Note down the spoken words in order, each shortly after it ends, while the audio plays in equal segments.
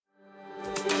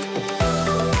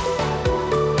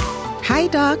Hi,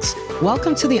 docs.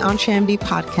 Welcome to the EntreMD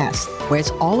podcast, where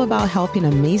it's all about helping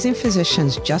amazing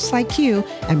physicians just like you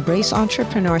embrace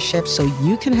entrepreneurship so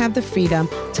you can have the freedom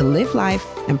to live life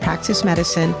and practice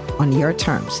medicine on your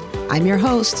terms. I'm your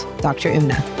host, Dr.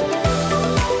 Una.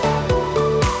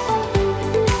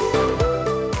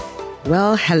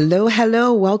 Well,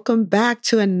 hello. Welcome back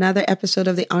to another episode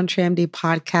of the EntreMD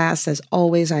podcast. As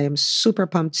always, I am super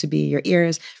pumped to be in your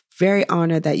ears. Very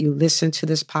honored that you listen to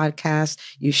this podcast,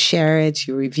 you share it,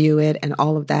 you review it, and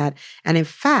all of that. And in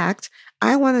fact,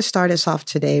 I want to start us off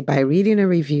today by reading a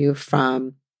review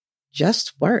from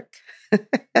Just Work.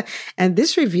 And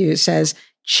this review says,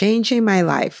 "Changing my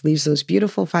life," leaves those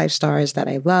beautiful 5 stars that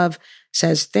I love,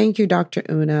 says, "Thank you, Dr.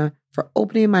 Una, for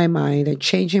opening my mind and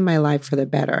changing my life for the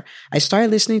better. I started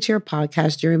listening to your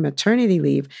podcast during maternity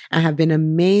leave and have been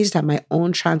amazed at my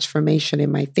own transformation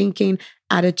in my thinking,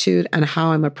 attitude, and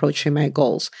how I'm approaching my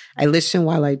goals. I listen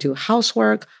while I do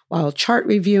housework, while chart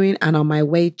reviewing, and on my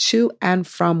way to and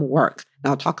from work."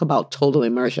 Now, talk about total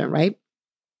immersion, right?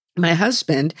 "My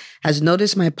husband has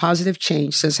noticed my positive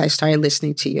change since I started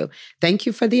listening to you. Thank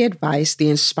you for the advice, the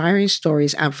inspiring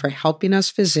stories, and for helping us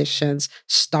physicians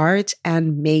start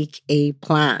and make a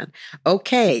plan."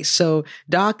 Okay, so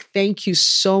Doc, thank you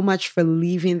so much for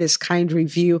leaving this kind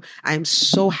review. I'm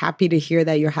so happy to hear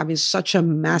that you're having such a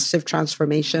massive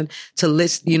transformation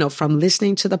to from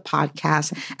listening to the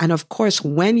podcast. And of course,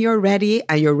 when you're ready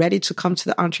and you're ready to come to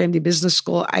the EntreMD Business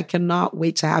School, I cannot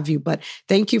wait to have you. But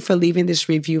thank you for leaving this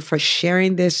review, for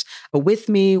sharing this with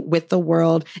me, with the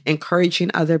world, encouraging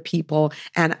other people.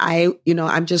 And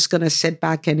I'm just going to sit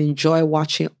back and enjoy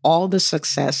watching all the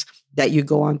success that you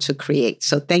go on to create.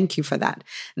 So thank you for that.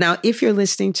 Now, if you're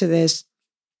listening to this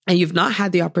and you've not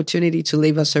had the opportunity to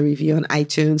leave us a review on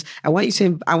iTunes, I want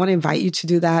to invite you to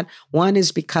do that. One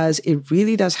is because it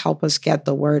really does help us get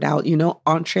the word out.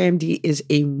 EntreMD is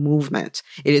a movement.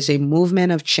 It is a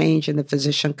movement of change in the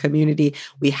physician community.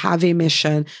 We have a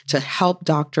mission to help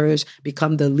doctors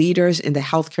become the leaders in the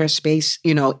healthcare space,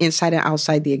 inside and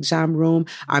outside the exam room.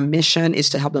 Our mission is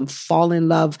to help them fall in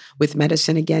love with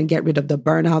medicine again, get rid of the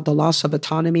burnout, the loss of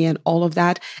autonomy, and all of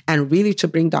that, and really to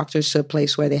bring doctors to a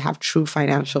place where they have true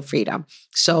financial freedom.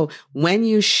 So when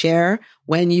you share,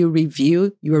 when you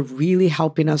review, you're really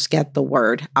helping us get the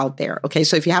word out there. Okay.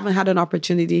 So if you haven't had an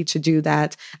opportunity to do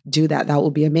that. That will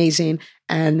be amazing.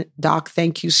 And Doc,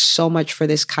 thank you so much for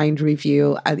this kind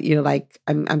review.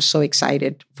 I'm so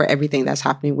excited for everything that's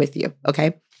happening with you.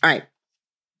 Okay. All right.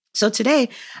 So today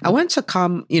I want to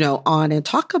come, on and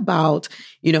talk about,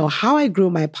 how I grew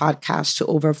my podcast to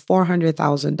over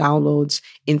 400,000 downloads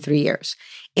in 3 years.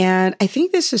 And I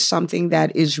think this is something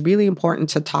that is really important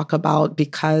to talk about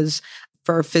because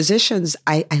for physicians,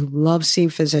 I love seeing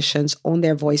physicians own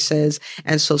their voices.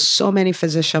 And so many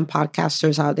physician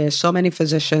podcasters out there, so many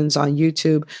physicians on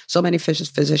YouTube, so many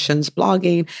physicians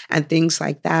blogging and things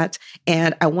like that.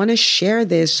 And I want to share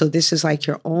this. So this is like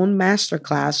your own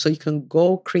masterclass. So you can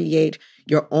go create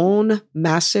your own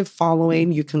massive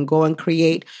following. You can go and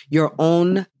create your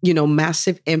own,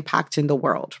 massive impact in the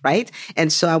world, right?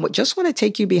 And so I just want to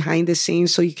take you behind the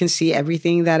scenes so you can see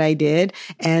everything that I did.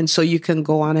 And so you can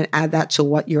go on and add that to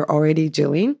what you're already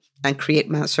doing and create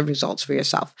massive results for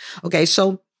yourself. Okay.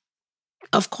 So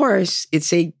of course,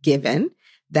 it's a given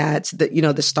that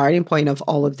the starting point of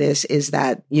all of this is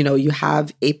that, you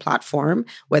have a platform,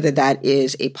 whether that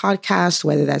is a podcast,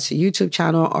 whether that's a YouTube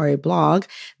channel or a blog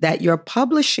that you're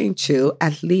publishing to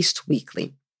at least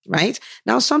weekly, right?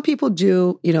 Now, some people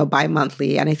do,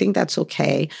 bi-monthly, and I think that's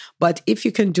okay. But if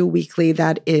you can do weekly,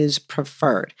 that is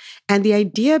preferred. And the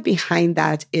idea behind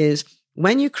that is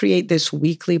when you create this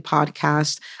weekly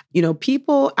podcast,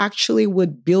 people actually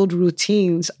would build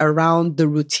routines around the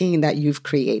routine that you've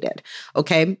created.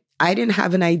 Okay. I didn't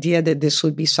have an idea that this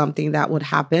would be something that would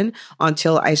happen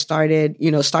until I started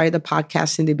the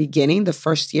podcast in the beginning. The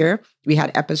first year, we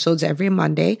had episodes every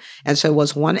Monday. And so it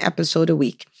was 1 episode a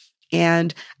week.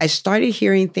 And I started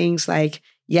hearing things like,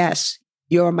 yes,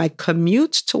 you're my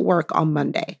commute to work on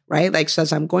Monday, right? Like, so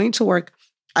as I'm going to work,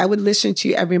 I would listen to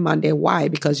you every Monday. Why?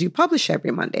 Because you publish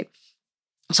every Monday.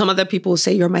 Some other people will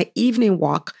say you're my evening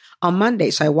walk on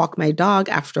Monday. So I walk my dog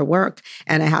after work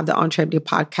and I have the EntreMD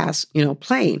podcast,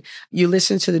 playing. You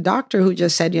listen to the doctor who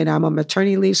just said, I'm on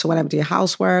maternity leave. So when I'm doing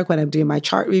housework, when I'm doing my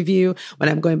chart review, when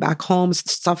I'm going back home,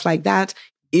 stuff like that,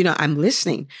 I'm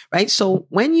listening, right? So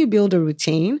when you build a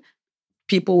routine,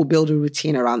 people will build a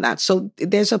routine around that. So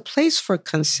there's a place for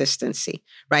consistency,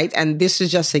 right? And this is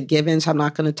just a given, so I'm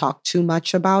not going to talk too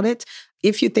much about it.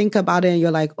 if you think about it and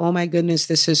you're like, oh my goodness,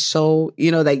 this is so,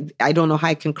 like, I don't know how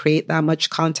I can create that much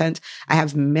content. I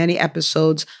have many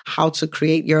episodes, how to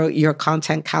create your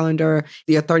content calendar,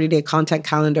 your 30-day content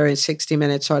calendar in 60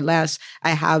 minutes or less.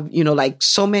 I have, like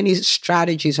so many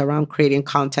strategies around creating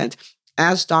content.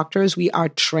 As doctors, we are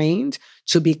trained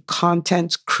to be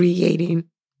content creating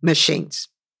machines.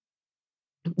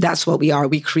 That's what we are.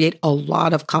 We create a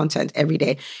lot of content every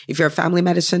day. If you're a family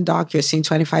medicine doc, you're seeing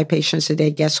 25 patients a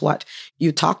day. Guess what?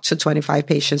 You talk to 25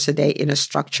 patients a day in a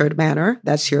structured manner.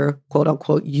 That's your quote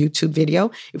unquote YouTube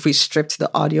video. If we stripped the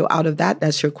audio out of that,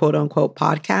 that's your quote unquote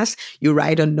podcast. You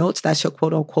write a note, that's your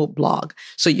quote unquote blog.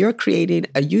 So you're creating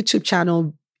a YouTube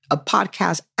channel, a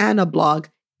podcast, and a blog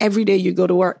every day you go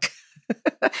to work.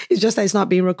 It's just that it's not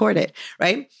being recorded,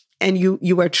 right? And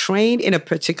you were trained in a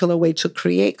particular way to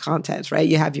create content, right?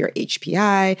 You have your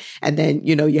HPI, and then,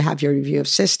 you have your review of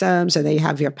systems, and then you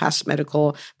have your past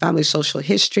medical family social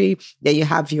history. Then you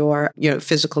have your,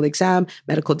 physical exam,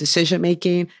 medical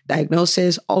decision-making,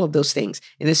 diagnosis, all of those things.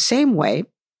 In the same way,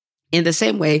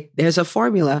 there's a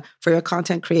formula for your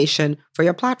content creation for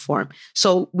your platform.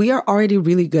 So we are already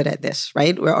really good at this,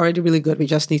 right? We're already really good. We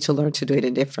just need to learn to do it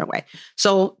in a different way.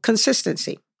 So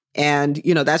consistency. And,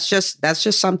 that's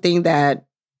just something that's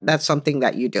something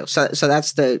that you do. So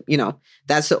that's not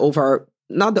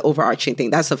the overarching thing.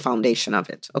 That's the foundation of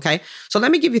it. Okay. So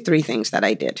let me give you three things that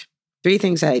I did.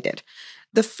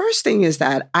 The first thing is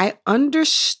that I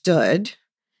understood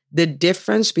the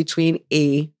difference between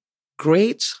a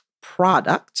great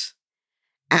product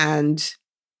and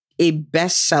a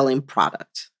best-selling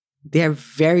product. They're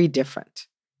very different.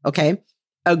 Okay.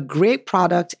 A great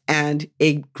product and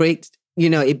a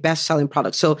best-selling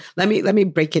product. So let me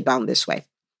break it down this way.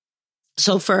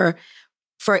 So for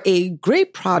a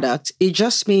great product, it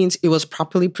just means it was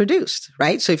properly produced,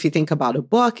 right? So if you think about a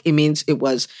book, it means it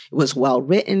was well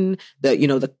written.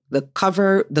 The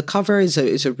cover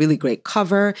is a really great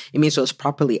cover. It means it was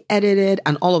properly edited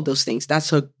and all of those things.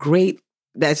 That's a great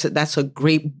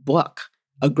book,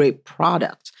 a great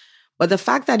product. But the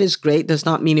fact that it's great does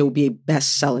not mean it will be a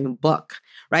best-selling book.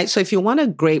 Right? So if you want a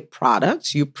great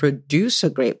product, you produce a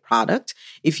great product.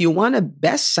 If you want a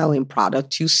best-selling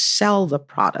product, you sell the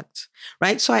product,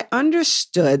 right? So I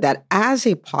understood that as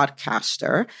a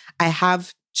podcaster, I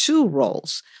have two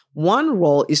roles. One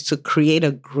role is to create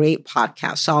a great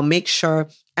podcast. So I'll make sure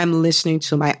I'm listening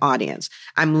to my audience.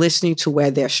 I'm listening to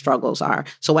where their struggles are.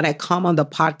 So when I come on the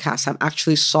podcast, I'm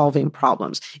actually solving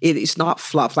problems. It is not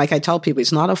fluff. Like I tell people,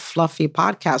 it's not a fluffy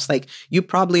podcast. Like you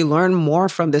probably learn more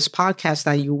from this podcast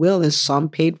than you will in some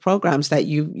paid programs that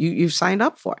you've signed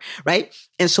up for, right?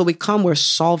 And so we're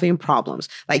solving problems.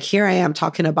 Like here I am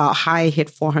talking about how I hit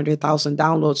 400,000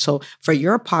 downloads. So for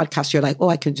your podcast, you're like, oh,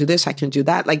 I can do this. I can do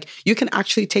that. Like you can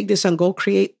actually take this and go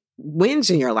create wins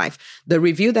in your life. The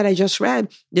review that I just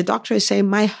read, the doctor is saying,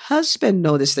 my husband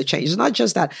noticed the change. It's not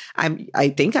just that I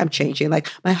think I'm changing, like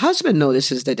my husband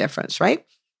notices the difference, right?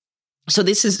 So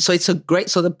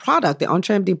the product, the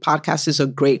EntreMD podcast is a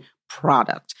great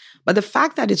product. But the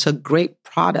fact that it's a great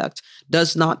product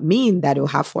does not mean that it will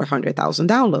have 400,000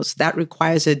 downloads. That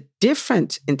requires a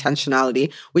different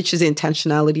intentionality, which is the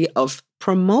intentionality of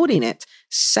promoting it,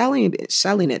 selling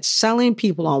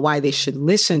people on why they should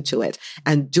listen to it,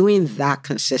 and doing that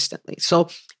consistently. So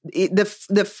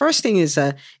the first thing is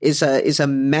a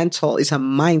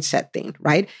mindset thing,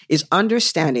 right? Is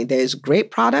understanding there's great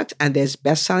product and there's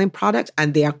best-selling product,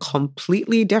 and they are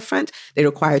completely different. They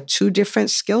require two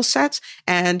different skill sets,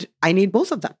 and I need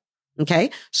both of them. Okay.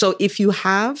 So if you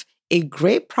have a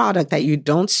great product that you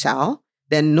don't sell,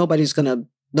 then nobody's gonna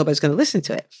listen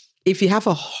to it. If you have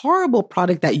a horrible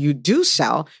product that you do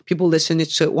sell, people listen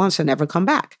to it once and never come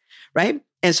back, right?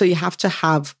 And so you have to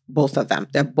have both of them.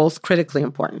 They're both critically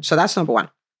important. So that's number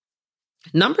one.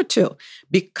 Number two,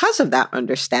 because of that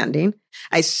understanding,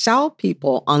 I sell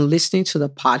people on listening to the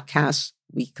podcast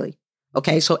weekly.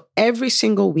 Okay, so every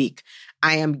single week,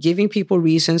 I am giving people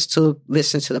reasons to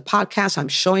listen to the podcast. I'm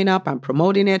showing up, I'm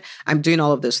promoting it, I'm doing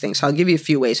all of those things. So I'll give you a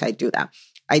few ways I do that.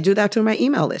 I do that through my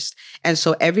email list. And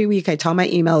so every week I tell my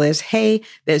email list, hey,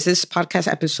 there's this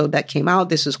podcast episode that came out.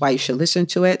 This is why you should listen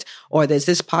to it. Or there's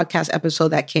this podcast episode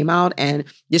that came out and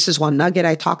this is one nugget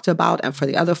I talked about. And for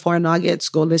the other 4 nuggets,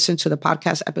 go listen to the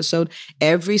podcast episode.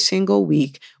 Every single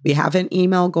week, we have an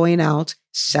email going out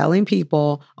selling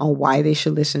people on why they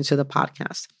should listen to the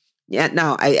podcast. Yeah.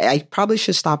 Now I probably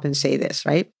should stop and say this,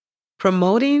 right?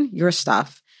 Promoting your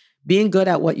stuff, being good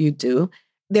at what you do,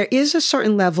 there is a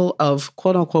certain level of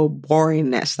quote unquote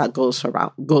boringness that goes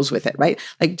with it, right?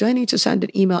 Like, do I need to send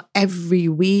an email every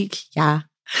week? Yeah.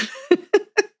 I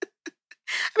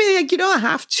mean, like, you don't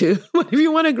have to, but if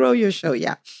you want to grow your show,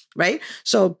 yeah. right?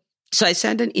 So I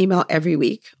send an email every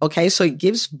week. Okay. So it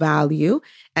gives value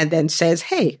and then says,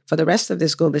 hey, for the rest of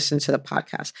this, go listen to the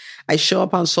podcast. I show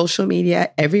up on social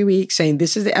media every week saying,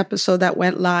 this is the episode that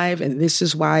went live and this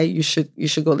is why you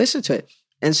should go listen to it.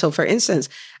 And so, for instance,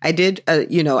 I did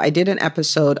an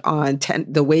episode on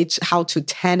how to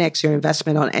 10x your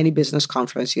investment on any business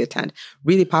conference you attend.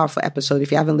 Really powerful episode.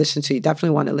 If you haven't listened to it, you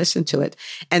definitely want to listen to it.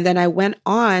 And then I went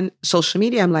on social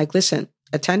media. I'm like, listen,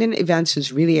 attending events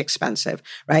is really expensive,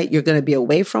 right? You're going to be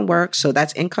away from work. So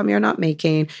that's income you're not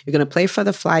making. You're going to pay for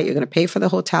the flight. You're going to pay for the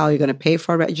hotel. You're going to pay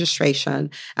for registration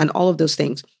and all of those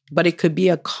things. But it could be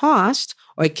a cost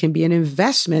or it can be an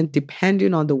investment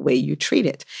depending on the way you treat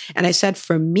it. And I said,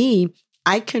 for me,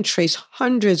 I can trace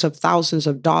hundreds of thousands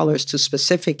of dollars to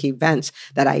specific events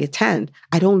that I attend.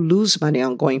 I don't lose money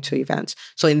on going to events.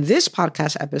 So in this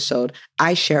podcast episode,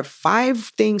 I share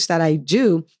 5 things that I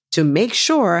do to make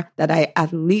sure that I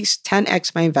at least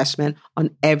 10x my investment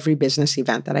on every business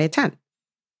event that I attend.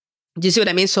 Do you see what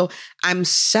I mean? So I'm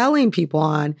selling people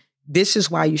on, this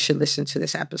is why you should listen to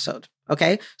this episode.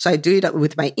 Okay. So I do it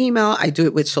with my email. I do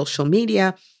it with social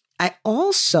media. I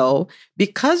also,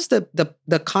 because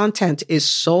the content is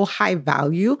so high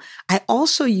value, I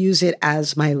also use it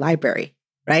as my library,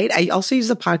 right? I also use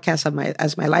the podcast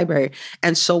as my library.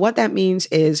 And so what that means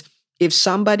is if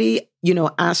somebody,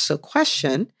 asks a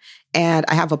question and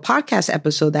I have a podcast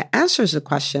episode that answers the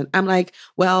question, I'm like,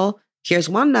 well, here's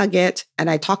one nugget, and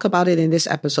I talk about it in this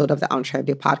episode of the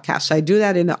EntreMD podcast. So I do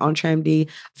that in the EntreMD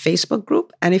Facebook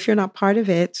group. And if you're not part of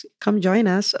it, come join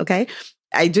us, okay?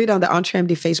 I do it on the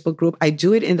EntreMD Facebook group. I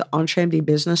do it in the EntreMD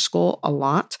Business School a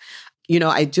lot.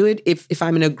 I do it if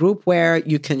I'm in a group where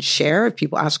you can share, if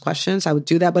people ask questions, I would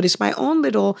do that. But it's my own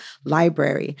little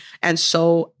library. And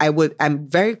so I'm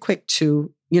very quick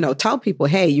to, tell people,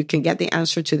 hey, you can get the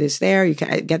answer to this there. You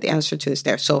can get the answer to this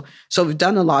there. So we've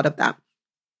done a lot of that.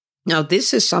 Now,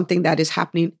 this is something that is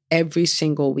happening every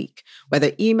single week,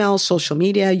 whether email, social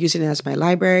media, using it as my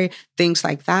library, things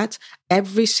like that.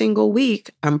 Every single week,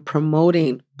 I'm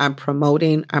promoting. Like,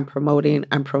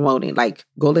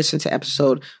 go listen to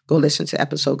episode, go listen to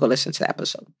episode, go listen to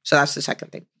episode. So that's the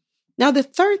second thing. Now, the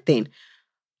third thing.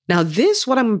 Now,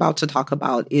 what I'm about to talk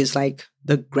about is like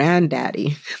the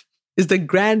granddaddy. Is the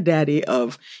granddaddy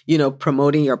of,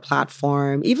 promoting your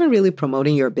platform, even really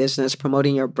promoting your business,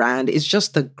 promoting your brand. Is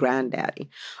just the granddaddy.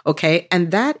 Okay.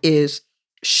 And that is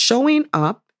showing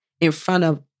up in front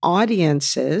of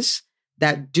audiences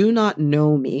that do not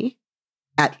know me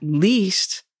at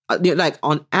least, like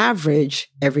on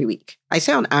average, every week. I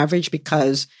say on average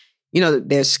because,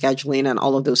 there's scheduling and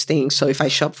all of those things. So if I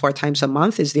show up 4 times a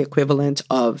month is the equivalent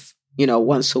of,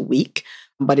 once a week.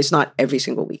 But it's not every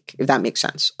single week, if that makes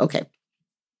sense. Okay.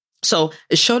 So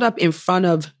it showed up in front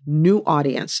of new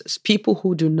audiences, people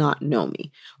who do not know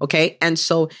me. Okay. And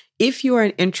so if you are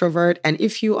an introvert and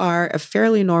if you are a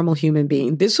fairly normal human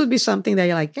being, this would be something that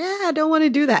you're like, yeah, I don't want to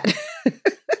do that.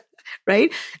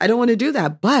 Right? I don't want to do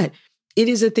that. But it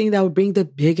is a thing that will bring the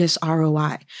biggest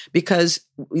ROI. Because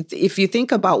if you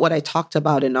think about what I talked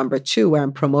about in number 2, where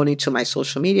I'm promoting to my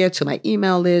social media, to my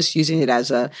email list, using it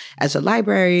as a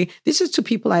library, this is to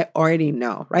people I already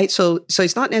know, right? So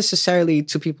it's not necessarily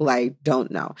to people I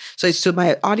don't know. So it's to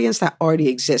my audience that already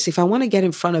exists. If I want to get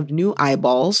in front of new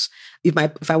eyeballs,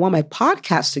 if I want my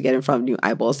podcast to get in front of new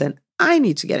eyeballs, then I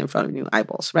need to get in front of new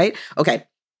eyeballs, right? Okay.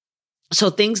 So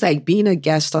things like being a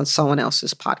guest on someone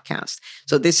else's podcast.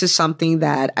 So this is something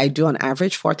that I do on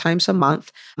average 4 times a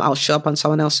month. I'll show up on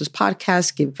someone else's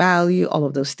podcast, give value, all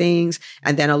of those things.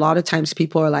 And then a lot of times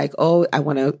people are like, oh, I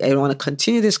want to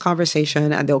continue this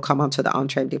conversation, and they'll come onto the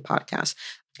EntreMD podcast.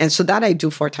 And so that I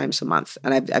do 4 times a month.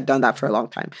 And I've done that for a long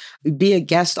time. Be a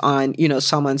guest on,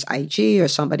 someone's IG or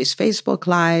somebody's Facebook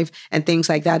Live and things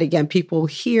like that. Again, people,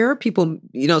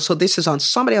 so this is on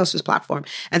somebody else's platform.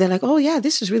 And they're like, oh yeah,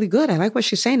 this is really good. I like what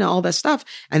she's saying and all that stuff.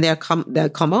 And they'll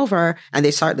come over and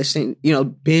they start listening,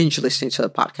 binge listening to the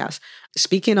podcast.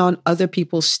 Speaking on other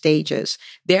people's stages.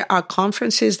 There are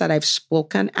conferences that I've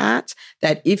spoken at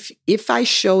that if I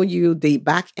show you the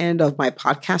back end of my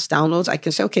podcast downloads, I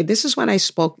can say, okay, this is when I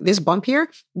spoke, this bump here,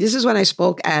 this is when I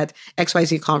spoke at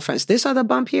XYZ conference. This other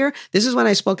bump here, this is when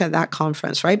I spoke at that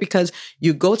conference, right? Because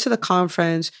you go to the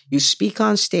conference, you speak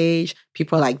on stage,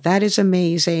 people are like, that is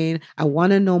amazing. I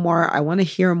want to know more. I want to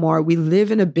hear more. We live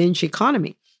in a binge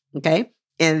economy, okay?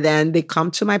 And then they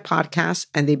come to my podcast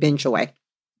and they binge away.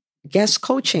 guest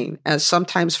coaching. As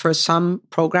sometimes for some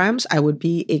programs, I would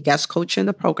be a guest coach in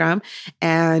the program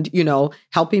and,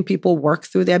 helping people work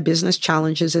through their business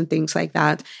challenges and things like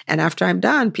that. And after I'm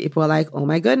done, people are like, oh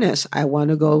my goodness, I want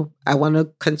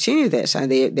to continue this.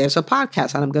 And there's a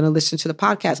podcast and I'm going to listen to the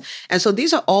podcast. And so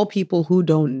these are all people who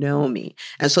don't know me.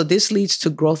 And so this leads to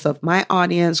growth of my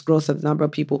audience, growth of the number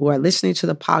of people who are listening to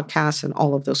the podcast and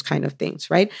all of those kind of things,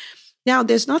 right? Now,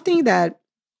 there's nothing that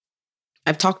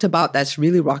I've talked about that's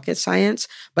really rocket science,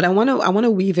 but I want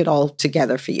to weave it all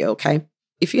together for you, okay?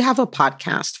 If you have a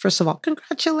podcast, first of all,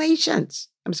 congratulations.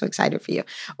 I'm so excited for you.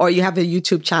 Or you have a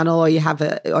YouTube channel or you have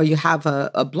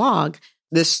a blog.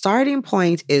 The starting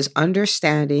point is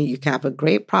understanding you can have a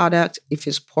great product. If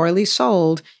it's poorly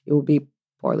sold, it will be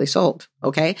poorly sold.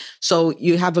 Okay. So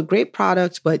you have a great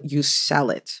product, but you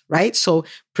sell it, right? So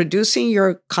producing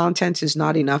your content is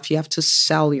not enough. You have to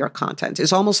sell your content.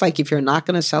 It's almost like if you're not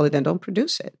going to sell it, then don't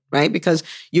produce it, right? Because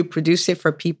you produce it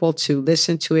for people to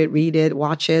listen to it, read it,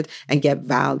 watch it, and get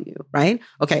value, right?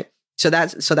 Okay. So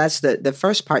that's the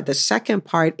first part. The second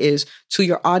part is to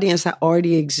your audience that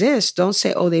already exists. Don't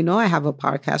say, oh, they know I have a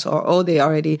podcast or, oh, they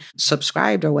already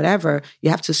subscribed or whatever. You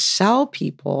have to sell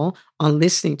people on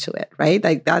listening to it, right?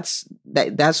 Like that's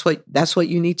what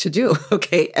you need to do.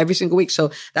 Okay. Every single week.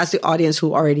 So that's the audience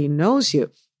who already knows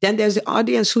you. Then there's the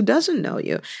audience who doesn't know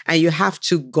you, and you have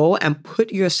to go and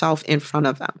put yourself in front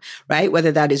of them, right?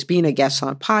 Whether that is being a guest on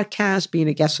a podcast, being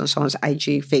a guest on someone's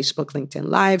IG, Facebook, LinkedIn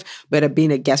Live, whether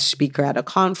being a guest speaker at a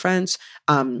conference,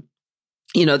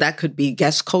 that could be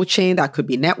guest coaching, that could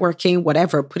be networking,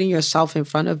 whatever, putting yourself in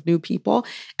front of new people.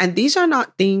 And these are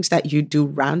not things that you do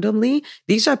randomly.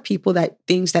 These are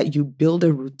things that you build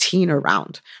a routine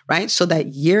around, right? So that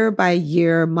year by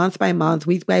year, month by month,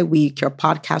 week by week, your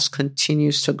podcast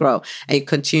continues to grow and you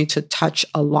continue to touch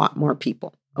a lot more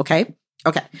people. Okay.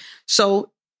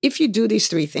 So if you do these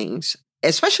three things,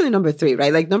 especially number 3,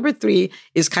 right? Like number 3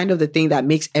 is kind of the thing that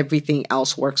makes everything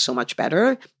else work so much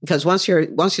better. Because once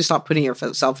you start putting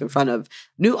yourself in front of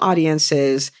new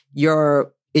audiences,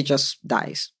 it just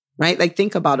dies, right? Like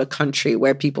think about a country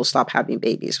where people stop having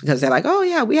babies because they're like, oh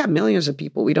yeah, we have millions of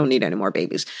people. We don't need any more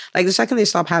babies. Like the second they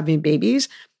stop having babies,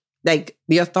 like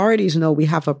the authorities know we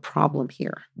have a problem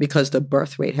here because the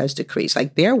birth rate has decreased.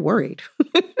 Like they're worried.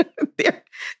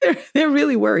 they're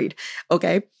really worried.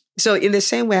 Okay. So in the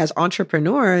same way as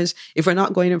entrepreneurs, if we're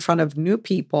not going in front of new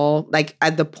people, like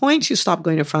at the point you stop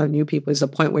going in front of new people is the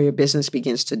point where your business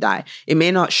begins to die. It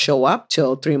may not show up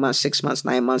till 3 months, 6 months,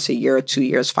 9 months, a year, 2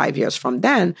 years, 5 years from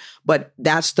then, but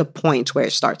that's the point where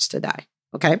it starts to die.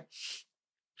 Okay.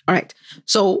 All right.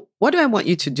 So what do I want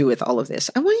you to do with all of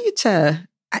this? I want you to,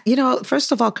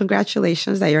 first of all,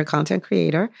 congratulations that you're a content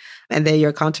creator and that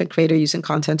you're a content creator using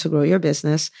content to grow your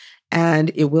business.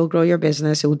 And it will grow your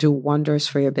business. It will do wonders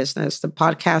for your business. The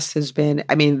podcast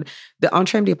the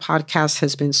EntreMD podcast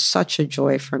has been such a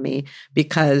joy for me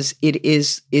because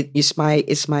it's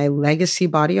my legacy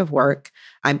body of work.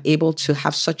 I'm able to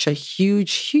have such a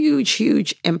huge, huge,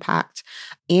 huge impact.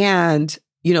 And,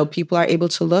 people are able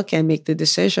to look and make the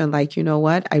decision like, you know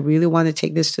what, I really want to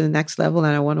take this to the next level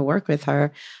and I want to work with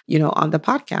her, on the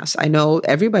podcast. I know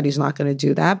everybody's not going to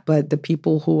do that, but the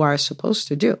people who are supposed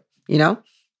to do,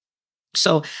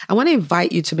 So I want to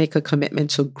invite you to make a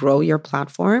commitment to grow your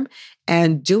platform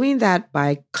and doing that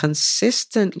by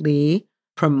consistently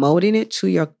promoting it to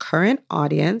your current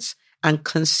audience and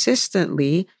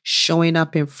consistently showing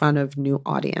up in front of new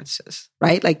audiences,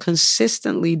 right? Like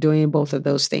consistently doing both of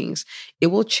those things. It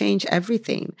will change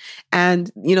everything.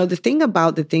 And, the thing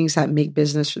about the things that make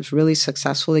businesses really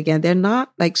successful, again, they're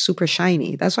not like super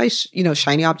shiny. That's why,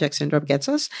 shiny object syndrome gets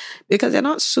us because they're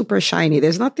not super shiny.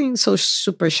 There's nothing so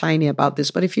super shiny about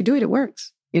this, but if you do it, it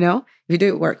works. If you do it,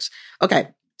 it works. Okay.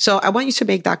 So I want you to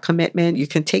make that commitment. You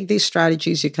can take these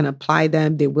strategies, you can apply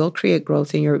them. They will create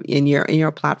growth in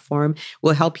your platform,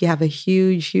 will help you have a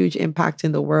huge, huge impact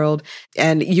in the world.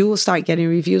 And you will start getting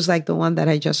reviews like the one that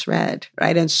I just read,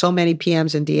 right? And so many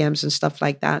PMs and DMs and stuff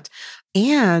like that.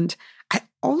 And I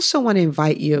also want to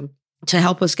invite you to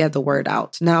help us get the word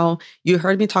out. Now, you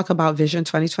heard me talk about Vision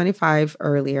 2025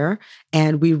 earlier,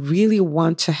 and we really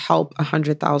want to help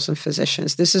 100,000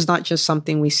 physicians. This is not just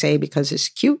something we say because it's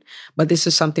cute, but this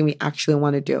is something we actually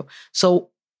want to do. So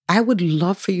I would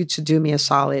love for you to do me a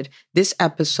solid. This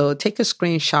episode, take a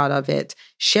screenshot of it,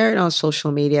 share it on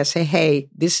social media, say, hey,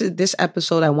 this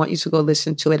episode, I want you to go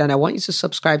listen to it, and I want you to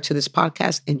subscribe to this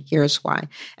podcast, and here's why.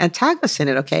 And tag us in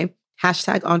it, okay?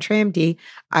 #EntreMD.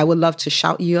 I would love to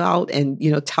shout you out and,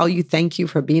 tell you thank you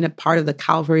for being a part of the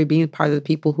Calvary, being part of the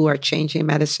people who are changing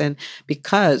medicine,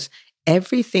 because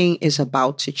Everything is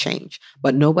about to change,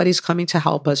 but nobody's coming to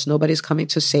help us. Nobody's coming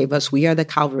to save us. We are the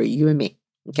Calvary, you and me.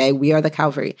 Okay. We are the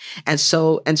Calvary. And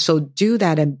so do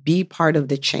that and be part of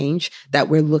the change that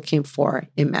we're looking for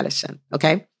in medicine.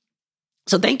 Okay.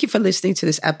 So thank you for listening to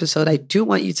this episode. I do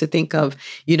want you to think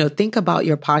about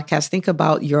your podcast, think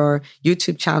about your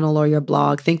YouTube channel or your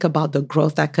blog, think about the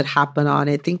growth that could happen on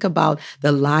it. Think about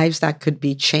the lives that could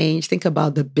be changed. Think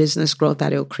about the business growth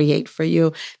that it'll create for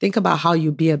you. Think about how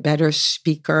you be a better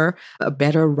speaker, a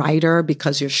better writer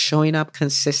because you're showing up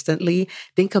consistently.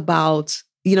 Think about,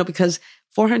 because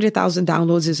 400,000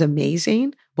 downloads is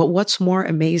amazing. But what's more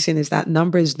amazing is that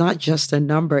number is not just a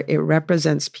number. It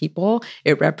represents people.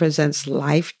 It represents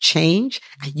life change.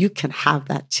 And you can have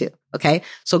that too. Okay.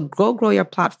 So grow your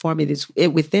platform. It is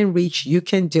within reach. You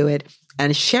can do it.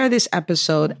 And share this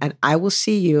episode. And I will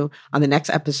see you on the next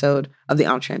episode of the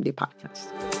EntreMD podcast.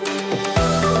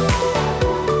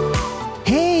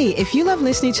 Hey, if you love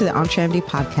listening to the EntreMD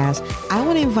podcast, I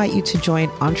want to invite you to join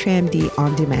EntreMD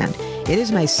On Demand. It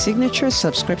is my signature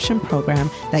subscription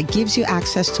program that gives you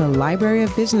access to a library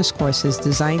of business courses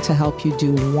designed to help you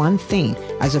do one thing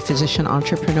as a physician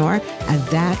entrepreneur, and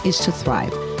that is to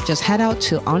thrive. Just head out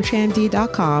to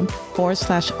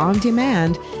entremd.com/on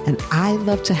demand, and I'd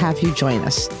love to have you join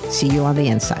us. See you on the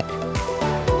inside.